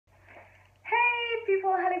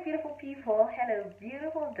beautiful people. Hello,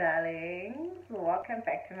 beautiful darlings. Welcome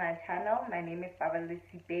back to my channel. My name is Paballo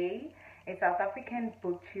Seipei, a South African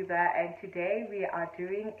booktuber, and today we are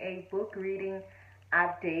doing a book reading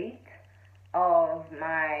update of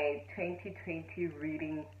my 2020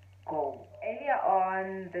 reading goal. Earlier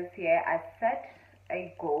on this year, I set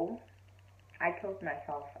a goal. I told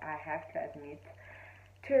myself, I have to admit,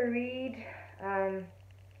 to read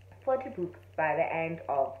 40 books by the end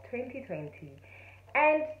of 2020.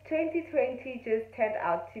 And 2020 just turned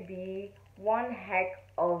out to be one heck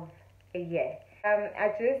of a year.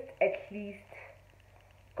 I just at least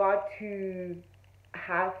got to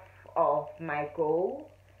half of my goal,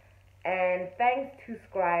 and thanks to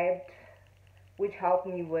Scribed, which helped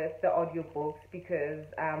me with the audiobooks, because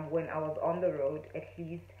when I was on the road, at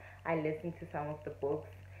least I listened to some of the books,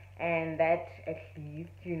 and that at least,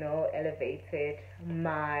 elevated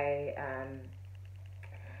my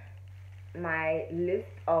my list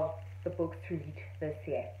of the books to read this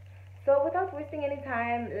year. So without wasting any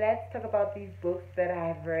time, let's talk about these books that I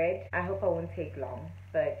have read. I hope I won't take long,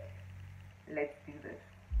 but let's do this.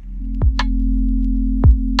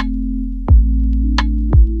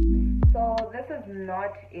 So this is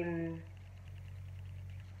not in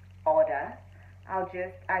order. I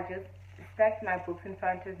just stacked my books in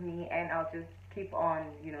front of me, and I'll just keep on,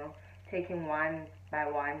 taking one by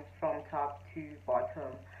one from top to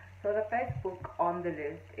bottom. So the first book on the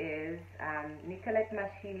list is Nicolette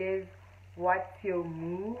Mashile's What's Your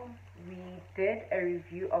Move? We did a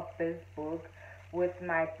review of this book with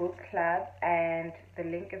my book club, and the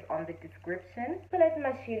link is on the description. Nicolette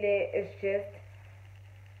Mashile is just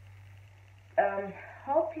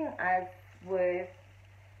helping us with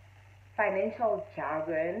financial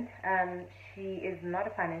jargon. She is not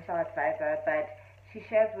a financial advisor, but she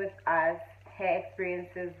shares with us her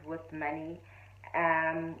experiences with money,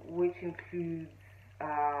 which includes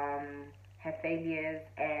her failures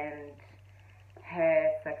and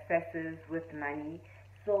her successes with money.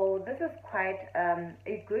 So this is quite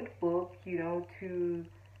a good book, to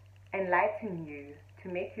enlighten you, to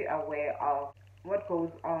make you aware of what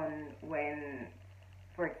goes on when,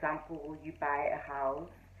 for example, you buy a house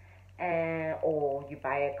or you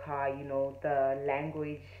buy a car. The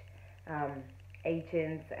language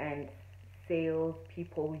agents and sales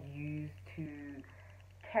people use to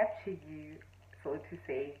capture you, so to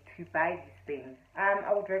say, to buy these things.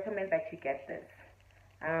 I would recommend that you get this.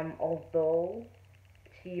 Although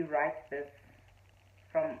she writes this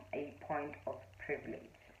from a point of privilege,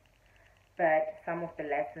 but some of the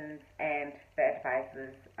lessons and the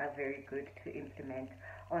advices are very good to implement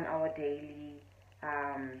on our daily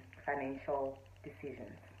financial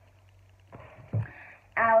decisions.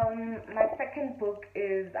 My second book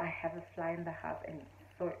is, I have a fly in the house and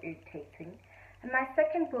it's so irritating. And my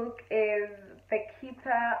second book is The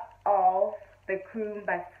Keeper of the Croom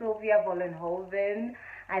by Sylvia Vollenhoven.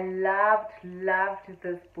 I loved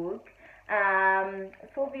this book.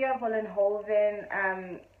 Sylvia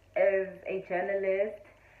Vollenhoven is a journalist,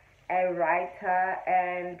 a writer,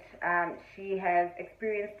 and she has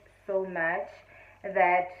experienced so much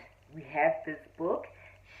that we have this book.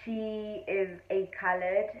 She is a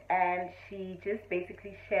colored, and she just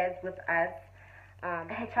basically shares with us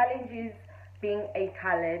her challenges being a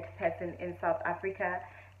colored person in South Africa,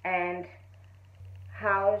 and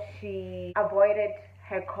how she avoided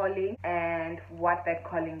her calling and what that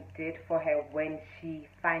calling did for her when she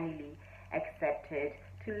finally accepted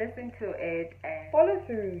to listen to it and follow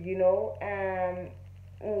through,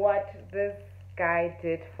 what this guy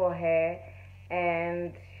did for her,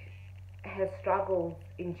 and her struggles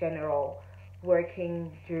in general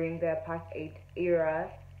working during the apartheid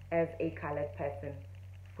era as a colored person.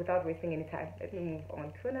 Without wasting any time, let me move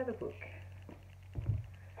on to another book.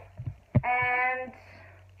 And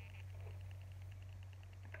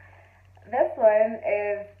this one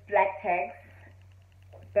is Black Text,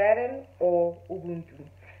 Burden or Ubuntu.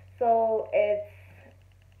 So it's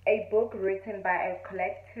a book written by a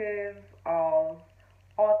collective of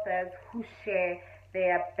authors who share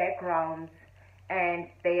their backgrounds and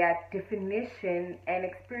their definition and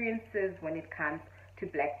experiences when it comes to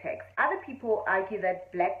black text. Other people argue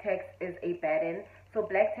that black text is a burden. So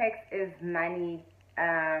black text is money,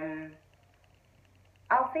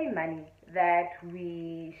 I'll say money that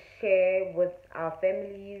we share with our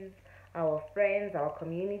families, our friends, our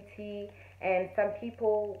community, and some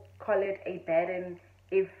people call it a burden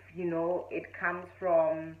if it comes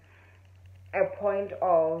from a point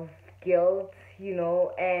of guilt,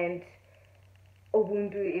 and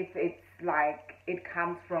Ubuntu if it's like it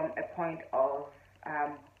comes from a point of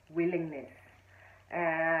willingness.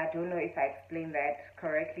 I don't know if I explained that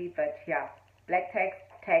correctly, but yeah, black text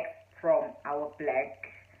tax from our black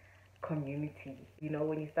community. You know,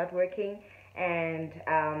 when you start working and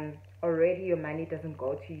already your money doesn't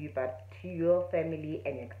go to you but to your family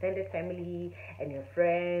and your extended family and your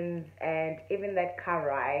friends, and even that car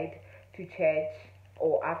ride to church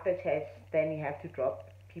or after church, then you have to drop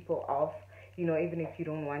people off, you know, even if you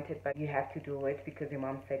don't want it, but you have to do it because your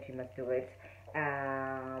mom said you must do it.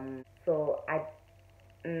 So I'm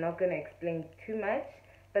not gonna explain too much,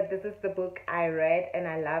 but this is the book I read and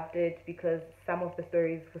I loved it because some of the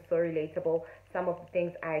stories were so relatable, some of the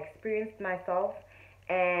things I experienced myself,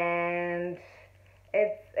 and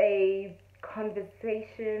it's a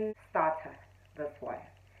conversation starter, this one,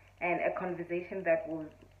 and a conversation that will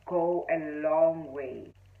go a long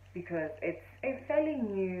way because it's a fairly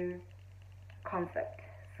new concept,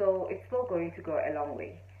 so it's still going to go a long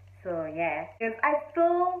way. So yeah, because I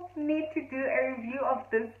still need to do a review of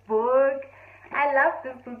this book. I love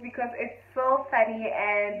this book because it's so funny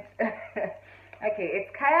and okay,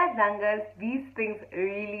 it's Kaya Zanga's These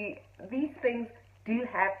Things Do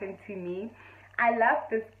Happen to Me. I love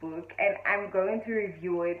this book and I'm going to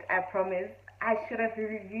review it. I promise. I should have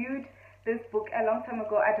reviewed this book a long time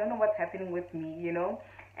ago. I don't know what's happening with me, you know,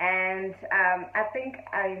 and I think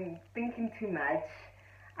I'm thinking too much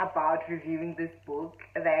about reviewing this book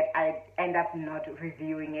that I end up not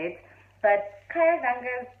reviewing it. But Kaya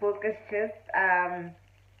Zanga's book is just a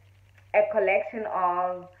collection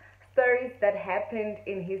of stories that happened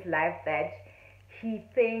in his life that he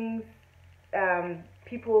thinks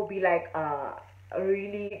people will be like,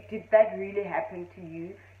 really, did that really happen to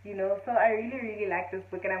you? You know, so I really like this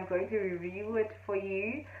book and I'm going to review it for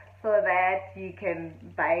you so that you can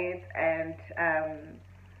buy it and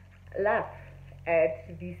laugh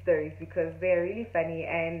at these stories because they're really funny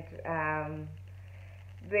and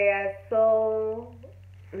they are so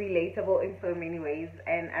relatable in so many ways.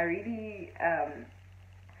 And I really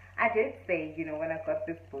I did say, you know, when I got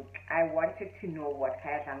this book, I wanted to know what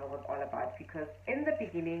Kaya Zanga was all about because in the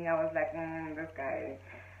beginning I was like, this guy.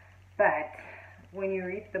 But when you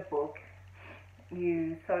read the book,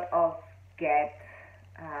 you sort of get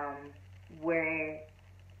where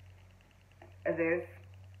this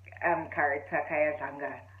character Kaya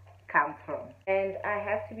Zanga comes from. And I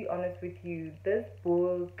have to be honest with you, this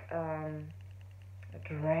book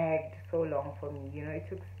dragged so long for me. You know,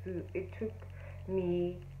 it took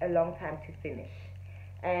me a long time to finish.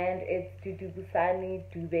 And it's Dudubusani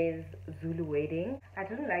Dube's Zulu Wedding. I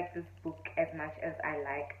don't like this book as much as I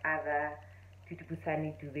like other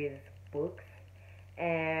Dudubusani Dube's books.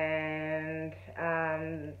 And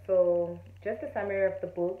so just a summary of the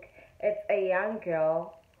book. It's a young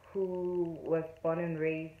girl who was born and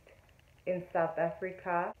raised in South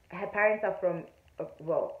Africa. Her parents are from,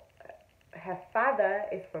 her father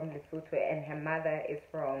is from Lesotho and her mother is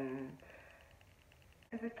from,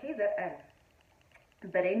 is it KZN?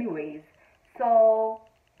 But anyways, so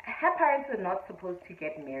her parents were not supposed to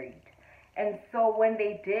get married. And so when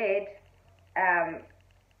they did,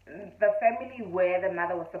 the family where the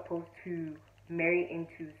mother was supposed to marry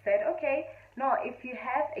into said, okay, no, if you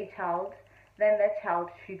have a child, then that child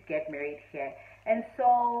should get married here. And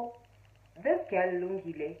so this girl,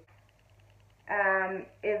 Lungile,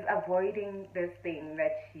 is avoiding this thing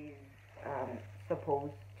that she's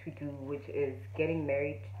supposed to do, which is getting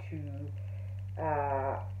married to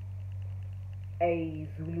a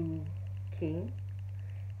Zulu king.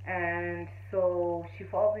 And so she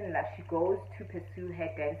falls in love. She goes to pursue her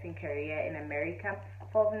dancing career in America,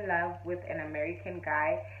 falls in love with an American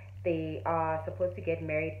guy. They are supposed to get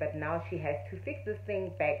married, but now she has to fix this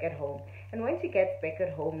thing back at home. And when she gets back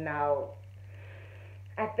at home now,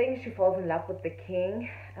 I think she falls in love with the king.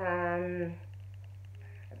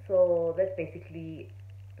 So that's basically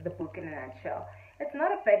the book in a nutshell. It's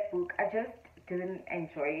not a bad book. I just didn't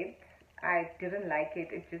enjoy it. I didn't like it.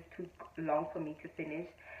 It just took long for me to finish.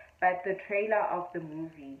 But the trailer of the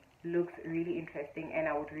movie looks really interesting and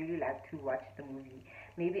I would really like to watch the movie.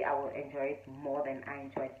 Maybe I will enjoy it more than I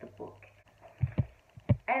enjoyed the book.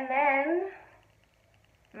 And then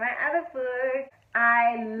my other book,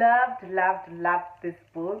 I loved this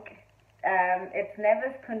book. It's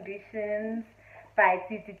Never's Conditions by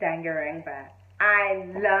Titi Dangarangba. I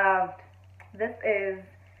loved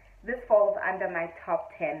this falls under my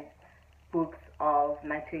top 10 books of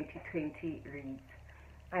my 2020 reads.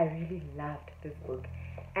 I really loved this book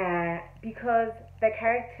because the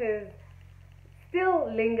characters still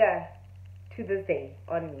linger to this day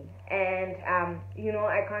on me, and you know,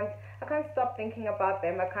 I can't stop thinking about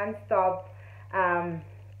them. I can't stop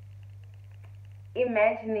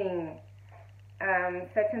imagining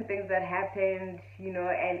certain things that happened, you know,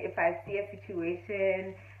 and if I see a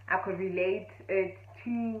situation, I could relate it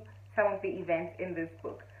to some of the events in this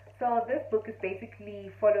book. So this book is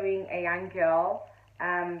basically following a young girl,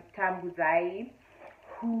 Tambuzai,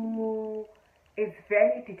 who is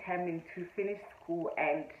very determined to finish school,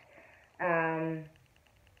 and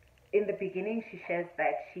in the beginning she shares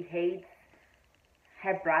that she hates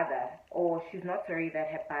her brother, or she's not sorry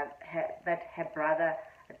that her brother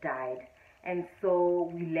died, and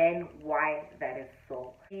so we learn why that is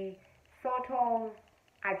so. She sort of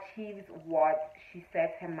achieves what she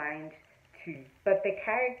sets her mind to, but the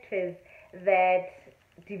characters that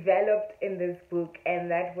developed in this book and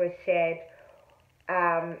that were shared,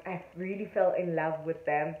 I really fell in love with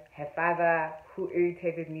them. Her father, who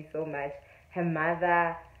irritated me so much, her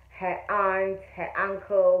mother, her aunt, her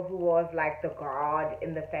uncle, who was like the god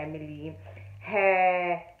in the family,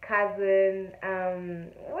 her cousin,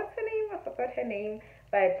 what's her name? I forgot her name,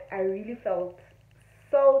 but I really felt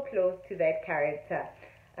so close to that character.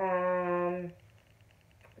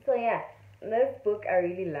 So yeah, this book I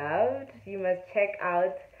really loved. You must check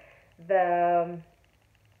out the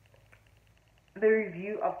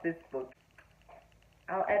review of this book.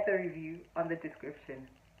 I'll add the review on the description.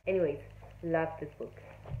 Anyways, love this book.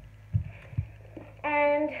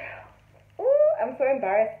 And I'm so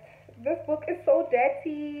embarrassed. This book is so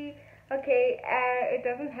dirty. Okay, it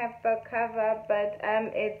doesn't have the cover, but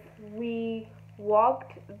it's We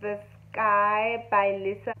Walked the Sky by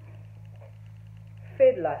Lisa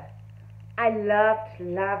Fiddler. I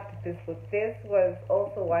loved this book. This was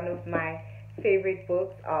also one of my favorite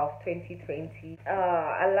books of 2020.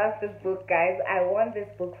 I love this book, guys. I won this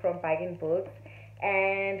book from Bargain Books,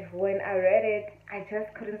 and when I read it, I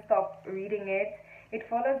just couldn't stop reading it. It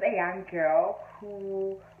follows a young girl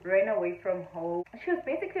who ran away from home. She was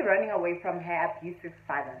basically running away from her abusive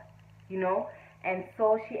father, you know, and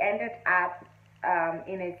so she ended up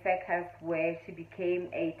in a circus where she became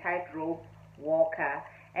a tightrope walker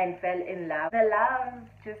and fell in love. The love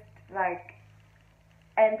just like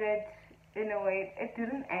ended in a way. It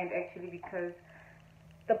didn't end actually, because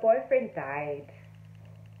the boyfriend died,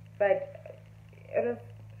 but it was,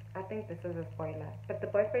 I think this is a spoiler, but the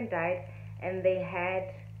boyfriend died and they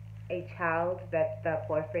had a child that the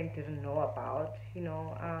boyfriend didn't know about, you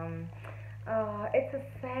know. It's a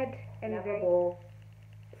sad and lovable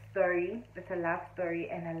story. It's a love story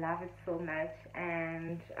and I love it so much.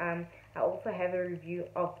 And I also have a review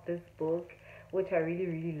of this book which I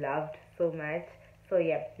really loved so much. So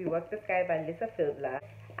yeah, We Walk the Sky by Lisa Fiddler.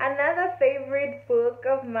 Another favorite book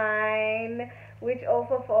of mine, which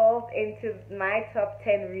also falls into my top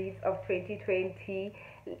 10 reads of 2020,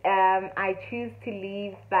 I Choose to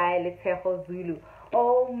Leave by Letshego Zulu.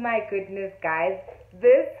 Oh my goodness, guys,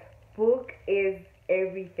 this book is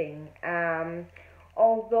everything.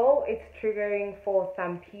 Although it's triggering for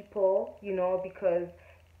some people, you know, because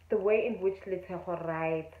the way in which Letshego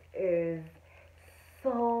writes is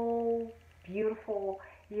so beautiful,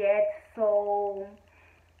 yet so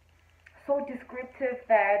descriptive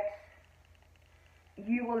that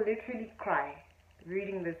you will literally cry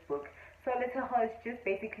reading this book. So Letshego is just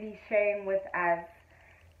basically sharing with us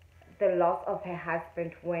the loss of her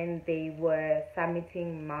husband when they were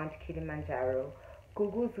summiting Mount Kilimanjaro.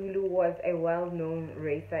 Gugu Zulu was a well-known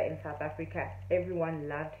racer in South Africa. Everyone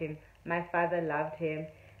loved him. My father loved him.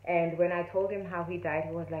 And when I told him how he died,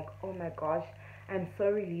 he was like, oh my gosh, I'm so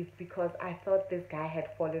relieved because I thought this guy had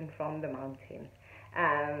fallen from the mountain.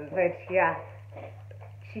 But yeah,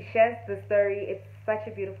 she shares the story. It's such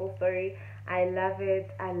a beautiful story. I love it.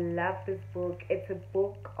 I love this book. It's a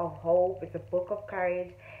book of hope. It's a book of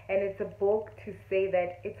courage. And it's a book to say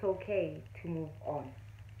that it's okay to move on.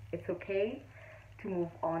 It's okay to move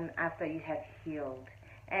on after you have healed.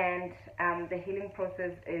 And the healing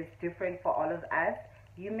process is different for all of us.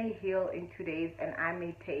 You may heal in 2 days and I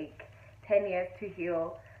may take 10 years to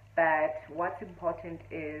heal. But what's important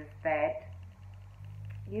is that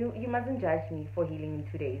you mustn't judge me for healing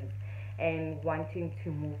in 2 days and wanting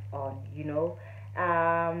to move on, you know.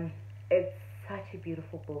 It's such a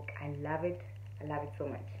beautiful book. I love it so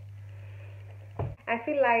much. I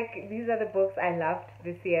feel like these are the books I loved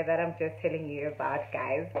this year that I'm just telling you about,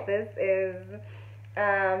 guys. This is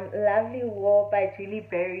Lovely War by Julie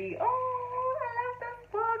Berry. Oh, I love this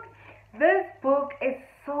book. This book is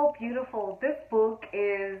so beautiful. This book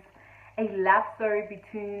is a love story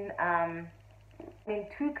between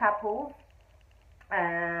two couples.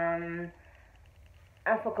 I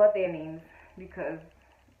forgot their names because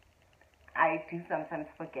I do sometimes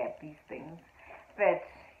forget these things. But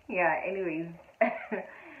yeah, anyways.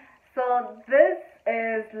 So this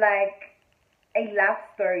is like a love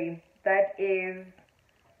story that is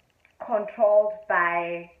controlled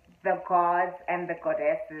by the gods and the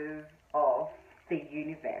goddesses of the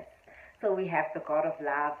universe. So we have the god of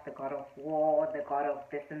love, the god of war, the god of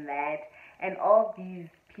this and that, and all these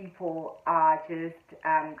people are just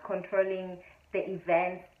controlling the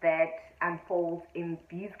events that unfold in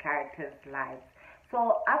these characters' lives.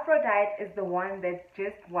 So Aphrodite is the one that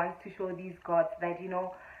just wants to show these gods that, you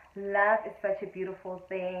know, love is such a beautiful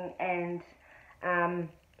thing, and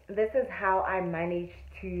this is how I managed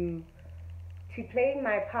to play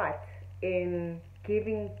my part in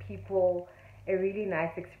giving people a really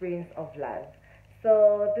nice experience of love.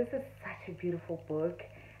 So this is such a beautiful book,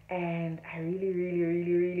 and I really, really,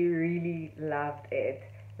 really, really, really loved it.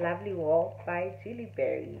 Lovely Wall by Julie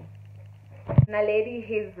Berry. Naledi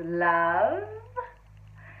His Love.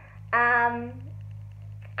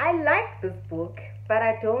 I like this book, but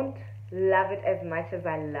I don't love it as much as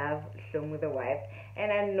I love Hlom with a Wife.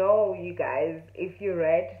 And I know you guys, if you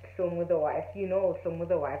read Hlom with a Wife, you know Hlom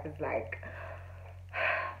with a Wife is like,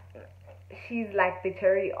 she's like the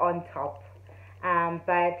cherry on top.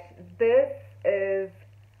 But this is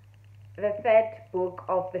the third book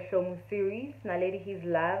of the Hlom series, Naledi His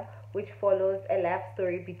Love, which follows a love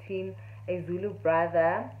story between a Zulu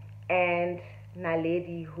brother and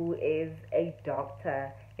Naledi, who is a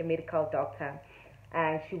doctor, a medical doctor.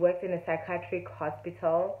 And she works in a psychiatric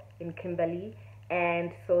hospital in Kimberley,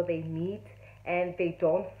 and so they meet, and they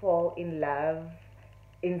don't fall in love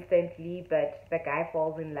instantly, but the guy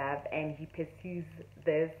falls in love, and he pursues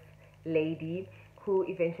this lady who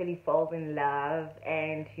eventually falls in love,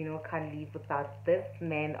 and, you know, can't live without this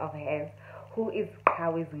man of his, who is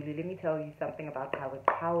Kawe Zulu. Let me tell you something about Kawe.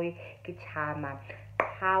 Kawe Kichama.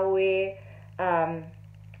 Kawe,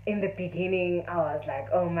 in the beginning, I was like,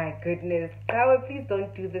 oh my goodness, Kawe, please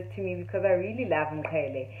don't do this to me, because I really love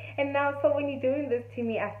Mkhele. And now, so when you're doing this to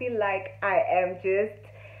me, I feel like I am just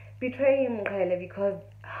betraying Mkhele, because,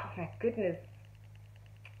 oh my goodness,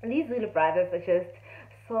 these little brothers are just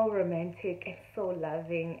so romantic and so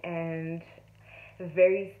loving and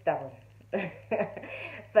very stubborn.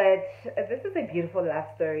 But this is a beautiful love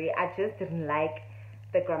story. I just didn't like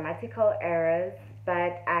the grammatical errors,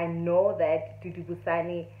 but I know that Dudu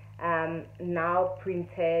Busani now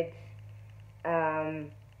printed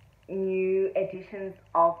new editions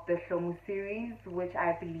of the Hlom series, which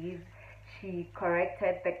I believe she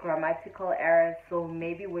corrected the grammatical errors. So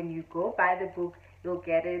maybe when you go buy the book, you'll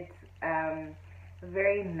get it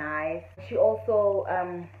very nice. She also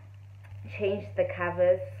changed the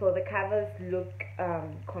covers, so the covers look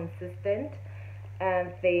consistent,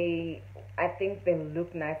 and I think they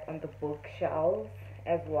look nice on the bookshelves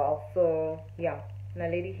as well. So yeah,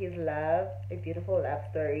 Naledi His Love, a beautiful love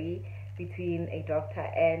story between a doctor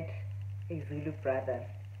and a Zulu brother.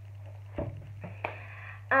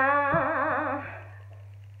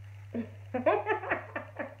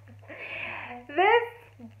 This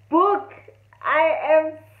book, I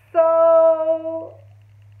am so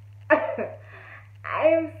I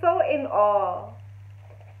am so in awe,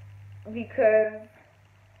 because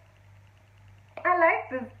I like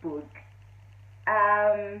this book.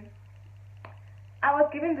 I was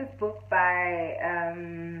given this book by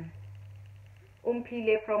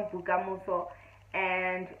Umpile from Bukamuso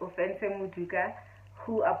and Ofense Muduka,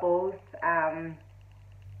 who are both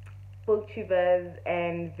booktubers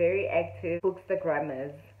and very active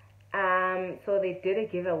bookstagrammers. So they did a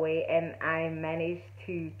giveaway, and I managed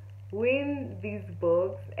to win these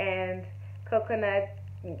books. And Coconut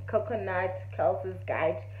Kelsey's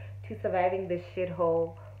Guide to Surviving the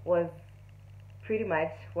Shithole was pretty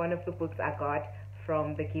much one of the books I got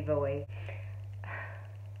from the giveaway.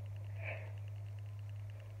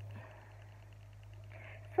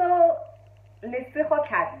 So Lesego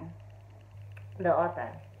Tlhabi, the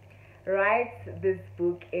author, writes this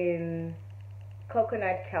book in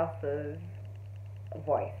Coconut Kelsey's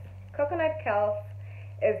voice. Coconut Kels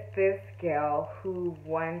is this girl who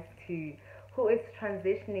is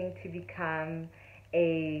transitioning to become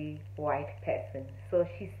a white person. So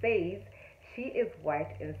she says she is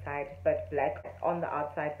white inside but black on the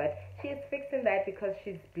outside, but she is fixing that because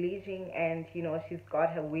she's bleaching, and, you know, she's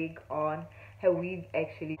got her wig on. Her wig,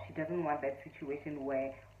 actually, she doesn't want that situation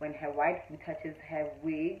where when her white boo touches her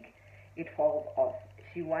wig, it falls off.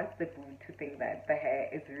 She wants the boo to think that the hair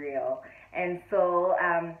is real. And so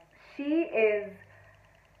she is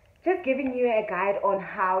just giving you a guide on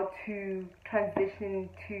how to transition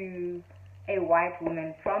to a white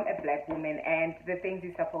woman from a black woman, and the things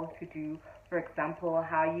you're supposed to do. For example,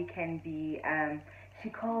 how you can be, she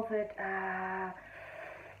calls it,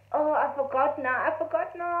 oh, I forgot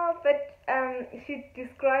now, but she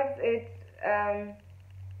describes it,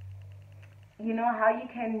 you know, how you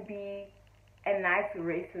can be a nice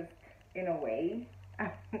racist in a way,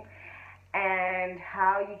 and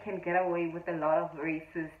how you can get away with a lot of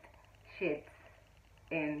racist shit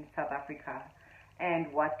in South Africa,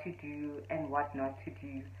 and what to do and what not to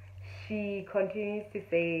do. She continues to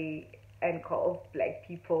say and calls black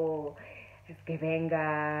people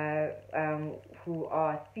Gebenga, who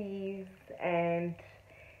are thieves, and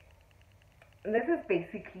this is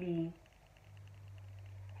basically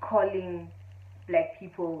calling black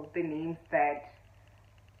people the names that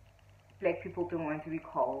black people don't want to be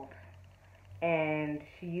called, and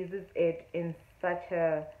she uses it in such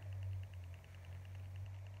a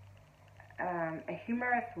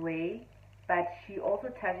humorous way, but she also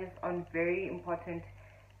touches on very important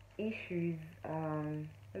issues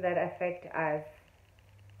that affect us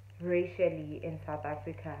racially in South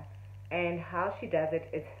Africa. And how she does it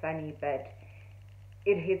is funny, but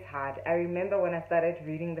it hits hard. I remember when I started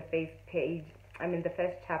reading the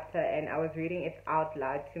first chapter, and I was reading it out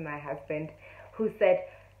loud to my husband, who said,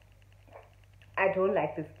 I don't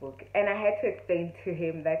like this book. And I had to explain to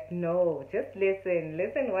him that no, just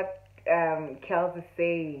listen what Kels is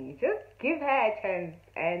saying. Just give her a chance.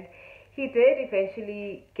 And he did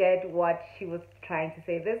eventually get what she was trying to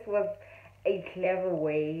say. This was a clever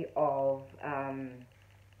way of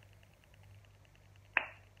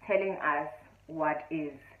telling us what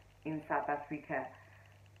is in South Africa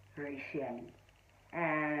racially.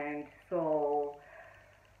 And so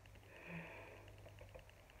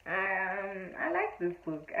I like this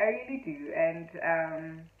book. I really do. And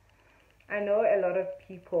I know a lot of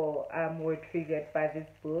people were triggered by this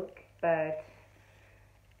book, but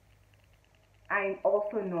I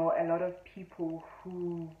also know a lot of people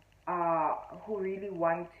who really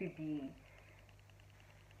want to be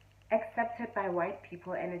accepted by white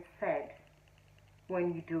people, and it's sad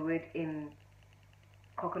when you do it in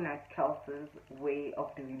Coconut Kels's way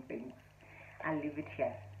of doing things. I'll leave it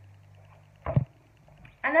here.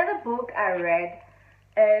 Another book I read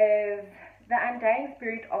is The Undying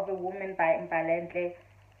Spirit of a Woman by Mbalenhle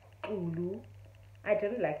Ulu. I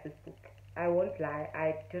didn't like this book. I won't lie.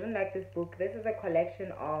 I didn't like this book. This is a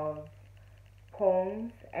collection of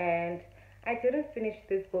poems, and I didn't finish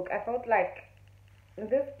this book. I felt like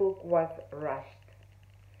this book was rushed.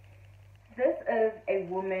 This is a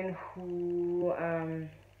woman who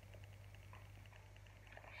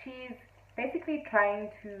she's basically trying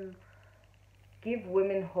to give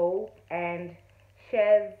women hope, and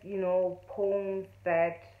shares, poems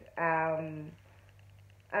that are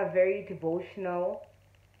very devotional,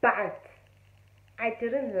 but I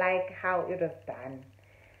didn't like how it was done.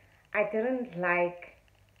 I didn't like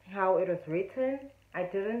how it was written. I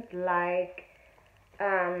didn't like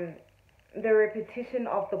the repetition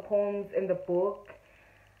of the poems in the book.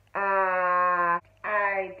 I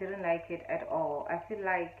didn't like it at all. I feel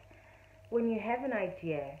like when you have an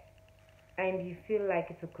idea and you feel like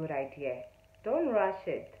it's a good idea, don't rush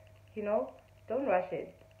it. Don't rush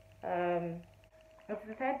it. It's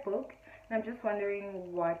the third book, and I'm just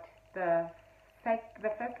wondering what the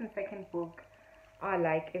first and second book are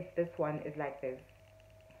like, if this one is like this.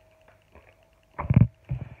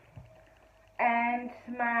 And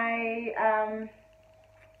I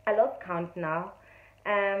lost count now.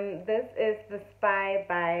 This is The Spy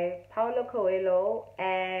by Paballo Seipei,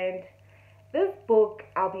 and this book,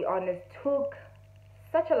 I'll be honest, took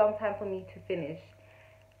such a long time for me to finish.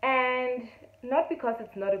 And not because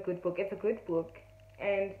it's not a good book. It's a good book,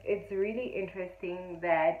 and it's really interesting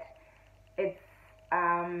that it's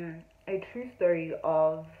a true story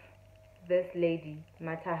of this lady,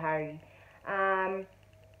 Matahari.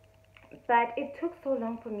 But it took so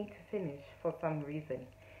long for me to finish for some reason.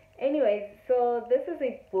 Anyways, so this is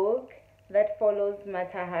a book that follows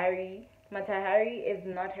Matahari. Matahari is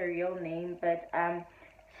not her real name, but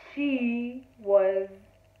she was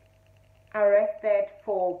arrested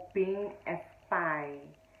for being a spy,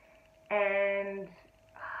 and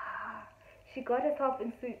she got herself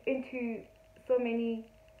into so many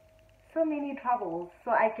troubles.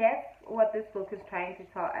 So I guess what this book is trying to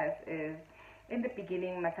tell us is, in the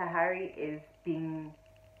beginning, Matahari is being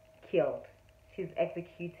killed. She's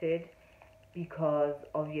executed because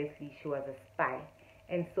obviously she was a spy,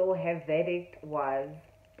 and so her verdict was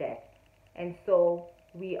death. And so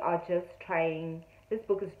we are just trying, this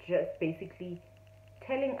book is just basically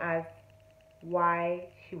telling us why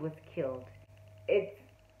she was killed. It's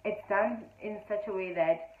done in such a way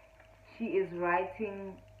that she is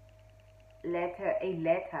writing a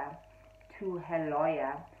letter to her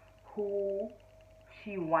lawyer, who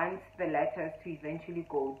she wants the letters to eventually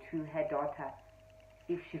go to her daughter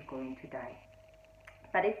if she's going to die.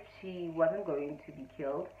 But if she wasn't going to be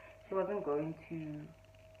killed, she wasn't going to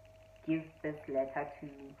give this letter to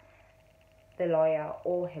the lawyer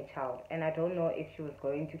or her child. And I don't know if she was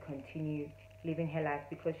going to continue living her life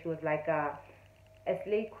because she was like a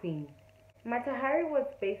slave queen. Matahari was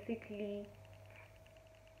basically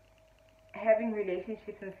having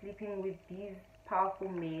relationships and sleeping with these powerful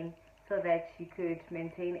men so that she could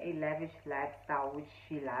maintain a lavish lifestyle, which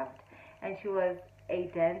she loved. And she was a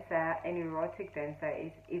dancer, an erotic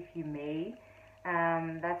dancer, if you may.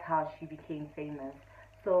 That's how she became famous.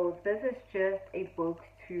 So this is just a book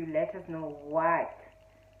to let us know what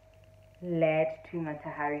led to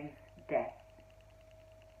Matahari's death.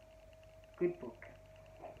 Good book.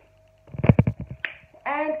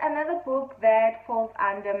 And another book that falls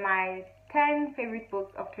under my 10 favorite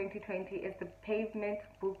books of 2020 is The Pavement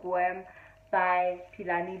Bookworm by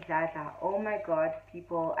Philani Dladla. Oh my god,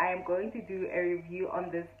 people, I am going to do a review on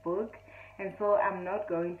this book, and so I'm not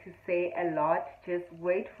going to say a lot. Just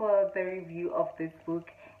wait for the review of this book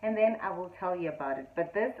and then I will tell you about it.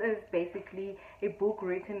 But this is basically a book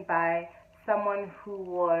written by someone who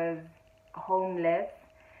was homeless,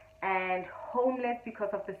 and homeless because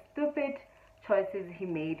of the stupid choices he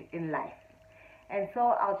made in life. And so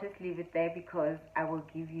I'll just leave it there because I will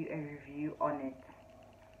give you a review on it.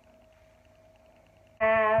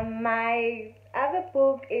 My other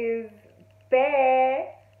book is Bear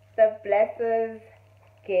the Blesser's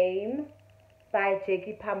Game by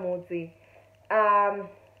Jackie Pamodzi.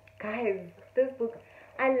 Guys, this book,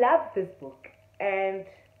 I love this book, and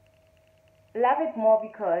love it more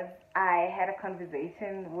because I had a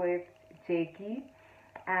conversation with Jakey.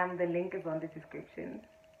 The link is on the description.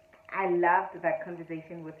 I loved that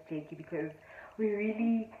conversation with Jakey because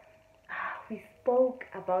we spoke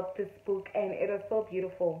about this book and it was so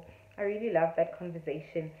beautiful. I really loved that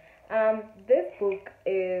conversation. This book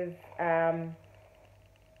is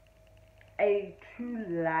a true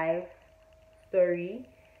life story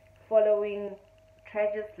following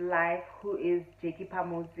Treasure's life, who is Jakey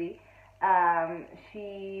Pamodzi.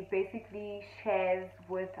 She basically shares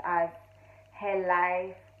with us her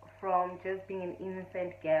life from just being an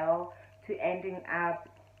innocent girl to ending up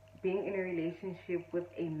being in a relationship with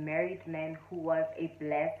a married man who was a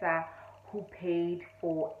blesser, who paid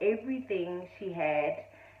for everything she had,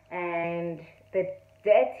 and the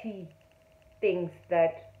dirty things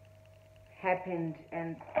that happened.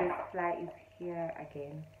 And this fly is here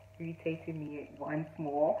again, irritating me once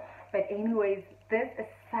more. But anyways, this is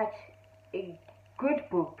such a good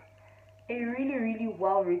book, a really, really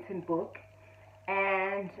well written book,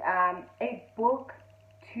 and a book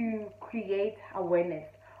to create awareness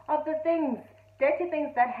of the things, dirty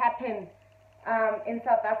things that happen in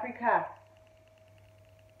South Africa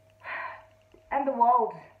and the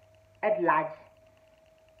world at large,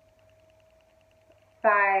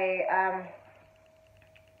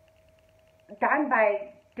 done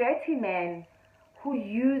by dirty men who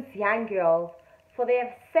use young girls for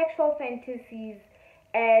their sexual fantasies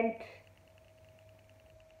and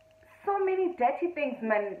so many dirty things,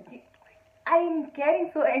 man. I'm getting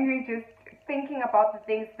so angry just thinking about the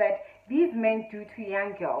things that these men do to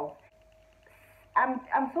young girls.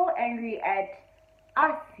 I'm so angry at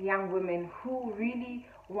us young women who really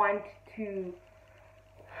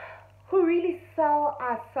sell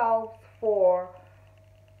ourselves for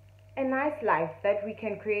a nice life that we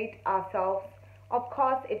can create ourselves. Of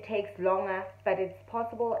course, it takes longer, but it's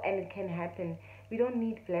possible and it can happen. We don't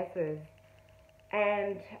need blessers.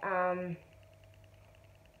 And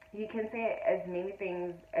you can say as many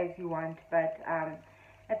things as you want, but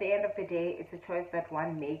at the end of the day, it's a choice that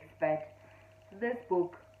one makes. But this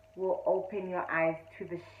book will open your eyes to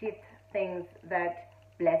the shit things that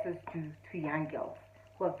blessers do to young girls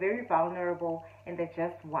who are very vulnerable and they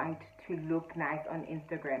just want to look nice on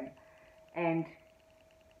Instagram and,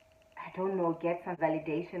 I don't know, get some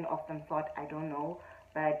validation of some sort. I don't know,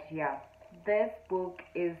 but yeah, this book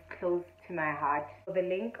is close to my heart. So the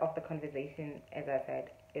link of the conversation, as I said,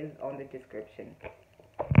 is on the description.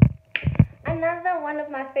 Another one of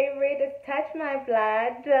my favorite is Touch My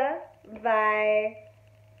Blood by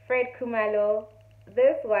Fred Khumalo.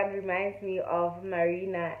 This one reminds me of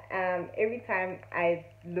Marina. Every time I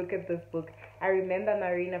look at this book, I remember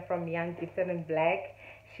Marina from Young, Gifted and Black.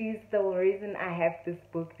 She's the reason I have this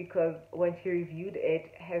book because when she reviewed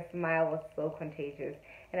it, her smile was so contagious.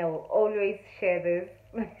 And I will always share this.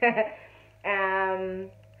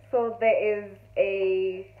 So there is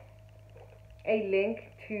a link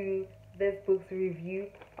to this book's review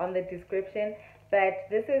on the description. But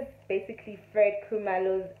this is basically Fred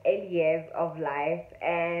Khumalo's early years of life,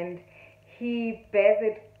 and he bears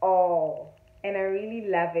it all. And I really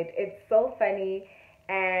love it. It's so funny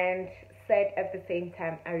and sad at the same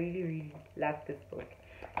time. I really, really love this book.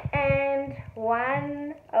 And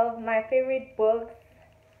one of my favorite books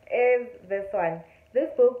is this one. This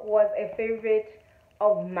book was a favorite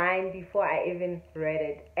of mine before I even read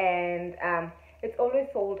it, and it's always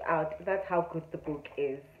sold out. That's how good the book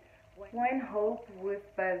is. When Hope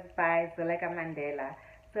Whispers by Zoleka Mandela.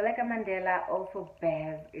 Zoleka Mandela also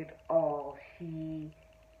bears it all.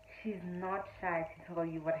 She's not shy to tell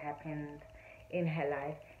you what happened in her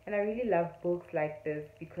life, and I really love books like this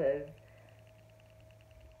because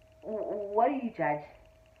what do you judge?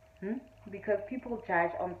 Hmm? Because people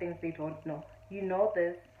judge on things they don't know. You know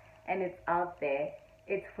this, and it's out there.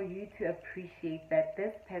 It's for you to appreciate that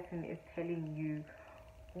this person is telling you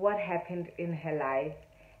what happened in her life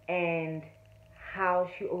and how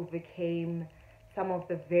she overcame some of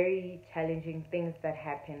the very challenging things that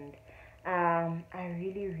happened. I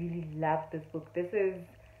really, really love this book. This is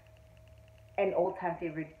an all-time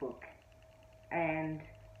favorite book, and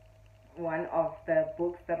one of the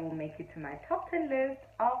books that will make it to my top 10 list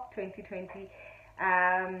of 2020.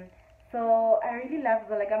 So I really love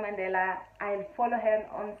Zoleka Mandela. I follow her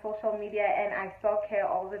on social media and I stalk her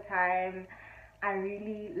all the time. I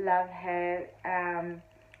really love her.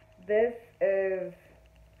 This is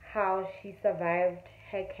how she survived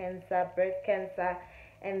her cancer, breast cancer,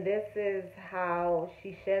 and this is how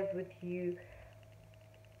she shares with you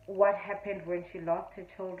what happened when she lost her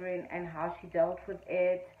children and how she dealt with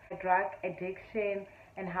it, drug addiction,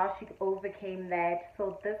 and how she overcame that.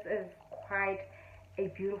 So this is quite a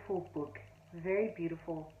beautiful book, very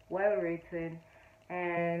beautiful, well written,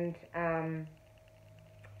 and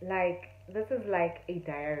like this is like a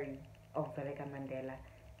diary of Zoleka Mandela,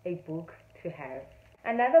 a book to have.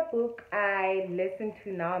 Another book I listen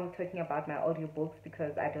to now, I'm talking about my audiobooks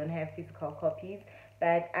because I don't have physical copies,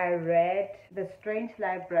 but I read The Strange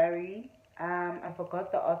Library. I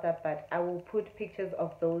forgot the author, but I will put pictures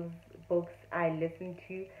of those books I listened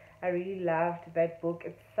to. I really loved that book.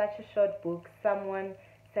 It's such a short book. Someone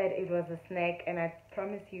said it was a snack, and I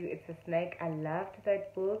promise you it's a snack. I loved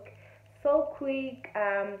that book. So quick.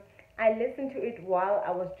 I listened to it while I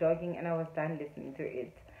was jogging and I was done listening to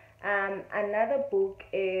it. Another book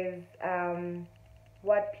is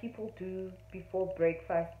What People Do Before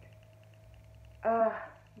Breakfast.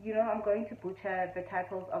 I'm going to butcher the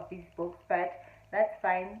titles of these books, but that's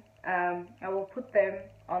fine. I will put them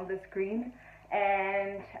on the screen,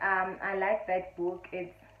 and I like that book.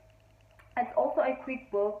 It's also a quick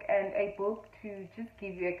book and a book to just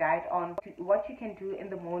give you a guide on what you can do in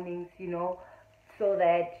the mornings, so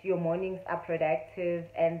that your mornings are productive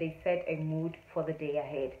and they set a mood for the day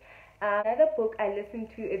ahead. Another book I listened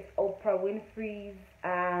to is Oprah Winfrey's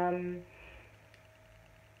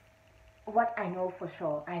What I Know for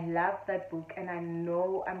Sure. I love that book, and I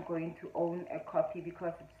know I'm going to own a copy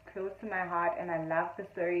because it's close to my heart, and I love the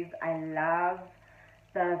stories. I love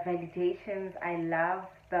the validations. I love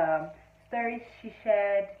the stories she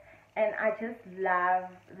shared, and I just love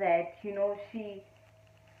that, she,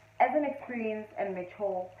 as an experienced and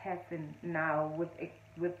mature person now with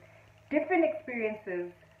different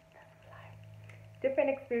experiences,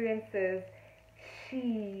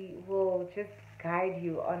 she will just guide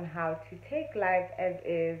you on how to take life as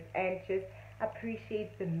is and just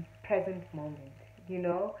appreciate the present moment.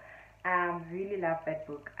 Really love that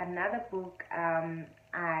book. Another book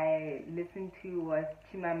I listened to was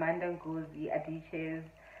Chimamanda Ngozi Adichie's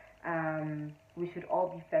We Should All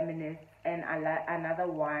Be Feminists, and another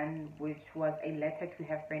one which was a letter to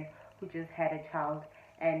her friend who just had a child,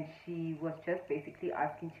 and she was just basically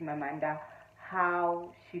asking Chimamanda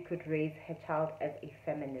how she could raise her child as a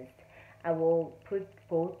feminist. I will put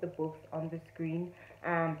both the books on the screen.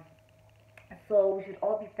 So We Should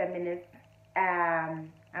All Be Feminists.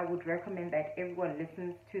 I would recommend that everyone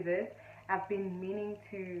listens to this. I've been meaning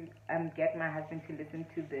to get my husband to listen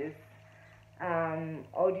to this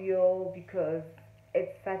audio because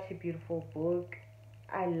it's such a beautiful book.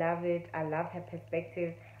 I love it. I love her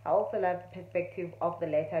perspective. I also love the perspective of the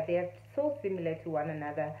letter. They are so similar to one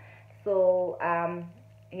another. So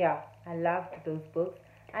yeah, I loved those books.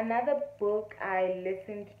 Another book I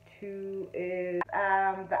listened to is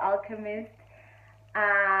The Alchemist.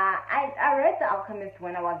 I read The Alchemist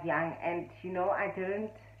when I was young, and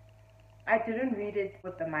I didn't read it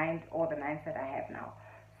with the mind or the mindset I have now.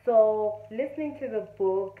 So listening to the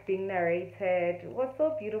book being narrated was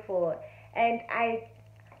so beautiful, and I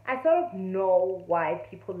sort of know why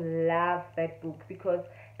people love that book, because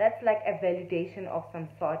that's like a validation of some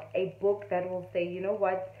sort. A book that will say, you know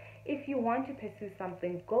what, if you want to pursue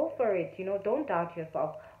something, go for it. Don't doubt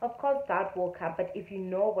yourself. Of course, doubt will come, but if you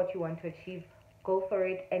know what you want to achieve, go for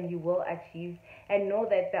it and you will achieve, and know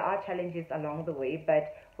that there are challenges along the way,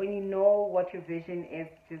 but when you know what your vision is,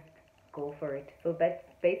 just go for it. So that's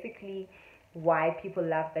basically why people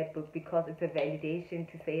love that book, because it's a validation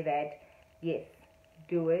to say that yes,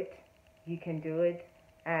 do it, you can do it,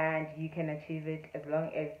 and you can achieve it as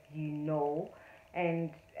long as you know,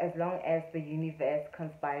 and as long as the universe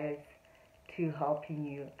conspires to helping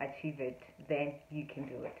you achieve it, then you can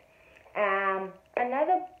do it.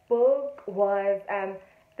 Another book was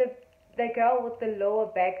the Girl with the Lower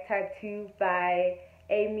Back Tattoo by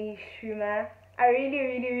Amy Schumer. I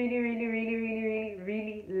really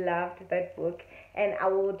loved that book, and I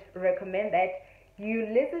would recommend that you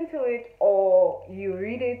listen to it or you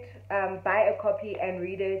read it, buy a copy and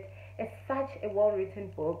read it. It's such a well-written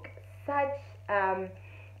book, such I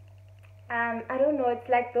don't know, it's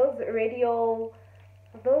like those radio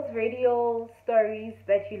stories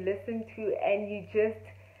that you listen to and you just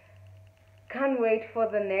can't wait for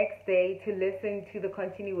the next day to listen to the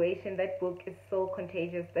continuation. That book is so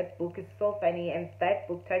contagious, that book is so funny, and that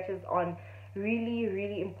book touches on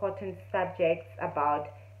really important subjects about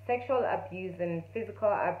sexual abuse and physical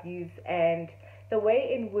abuse, and the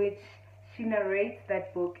way in which she narrates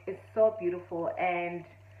that book is so beautiful. And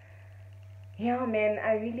yeah, man,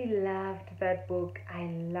 I really loved that book. I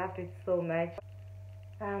loved it so much.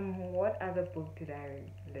 What other book did I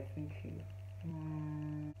listen to?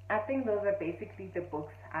 I think those are basically the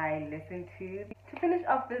books I listened to. To finish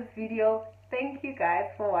off this video, thank you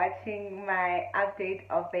guys for watching my update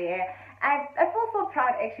of the year. I feel so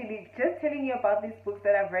proud actually, just telling you about these books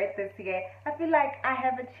that I've read this year. I feel like I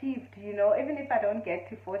have achieved, you know, even if I don't get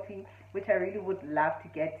to 40, which I really would love to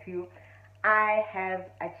get to, I have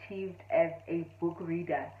achieved as a book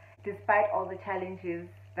reader. Despite all the challenges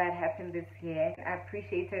that happened this year, I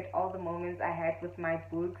appreciated all the moments I had with my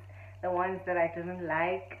books, the ones that I didn't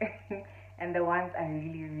like and the ones I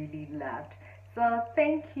really loved. So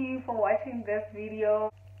thank you for watching this video.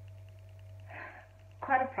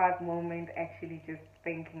 Quite a proud moment actually, just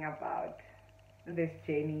thinking about this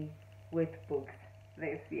journey with books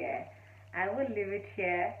this year. I will leave it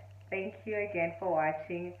here. Thank you again for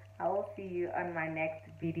watching. I will see you on my next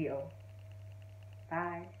video.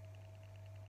 Bye.